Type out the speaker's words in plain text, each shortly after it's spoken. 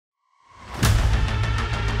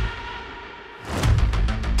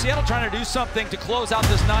Seattle trying to do something to close out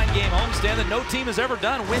this 9-game homestand that no team has ever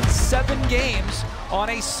done. Win 7 games on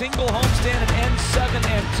a single homestand and end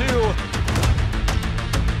 7-2.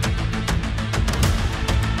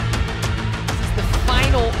 This is the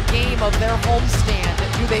final game of their homestand.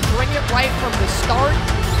 Do they bring it right from the start?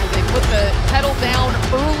 Do they put the pedal down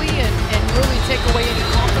early and really take away any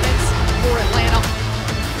confidence for Atlanta?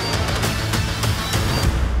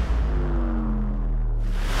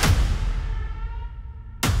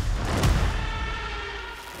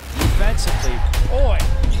 Defensively, boy,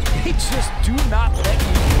 they just do not let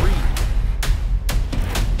you breathe.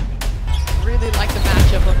 Really like the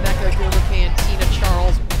matchup of Nneka Ogwumike and Tina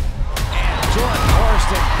Charles. And Jordan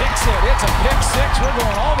Horston picks it. It's a pick 6. We're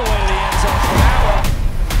going all the way to the end zone for that one.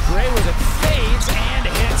 Gray with it, fades and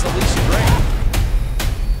hits Alicia Gray.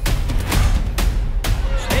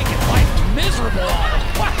 Making life miserable on him.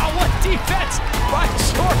 Wow, what defense by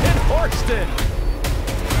Jordan Horston.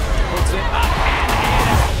 Puts it up and in.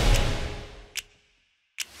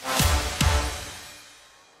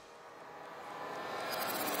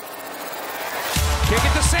 Kick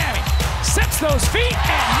it to Sami. Sets those feet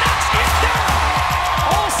and knocks it down.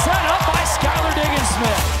 All set up by Skylar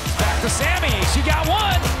Diggins-Smith. Back to Sami. She got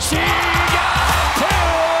 1. She got 2.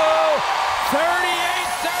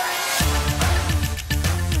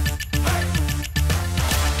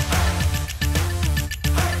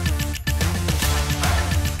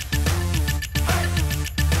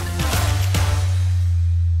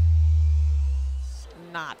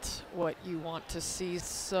 Not what you want to see.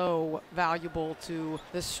 So valuable to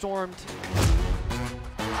the Storm team.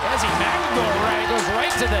 Ezi Magbegor goes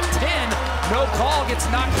right to the 10. No call, gets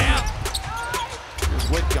knocked down. Here's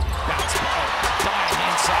Whitcomb. Bounce ball. Dying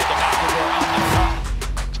inside the Magbegor on the top.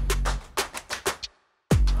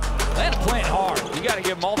 Atlanta playing hard. You got to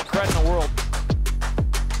give them all the credit in the world.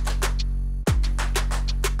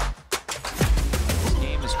 This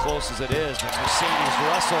game as close as it is, but Mercedes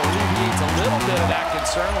Russell alleviates a little bit of that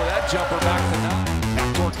concern with that jumper back to 9.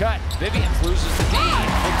 Backdoor cut. Vivian loses the D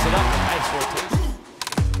and picks it up. A nice rotation.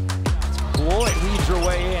 Loyd weaves her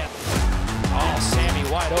way in. Oh, Sami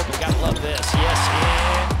wide open. Gotta love this. Yes,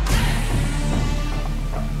 in.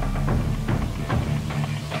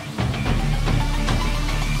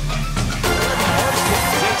 Horston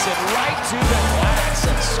takes it right to the glass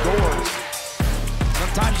and scores.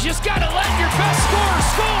 Sometimes you just gotta let your best scorer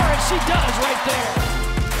score, and she does right there.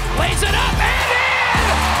 Lays it up and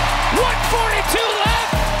in! 1:42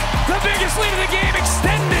 left. The biggest lead of the game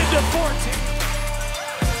extended to 14.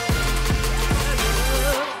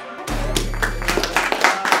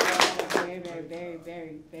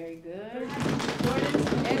 Very good. Jordan,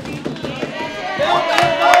 Ezi.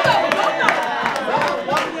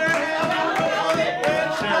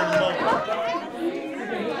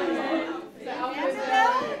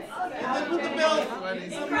 Put the belt somewhere in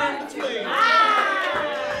between.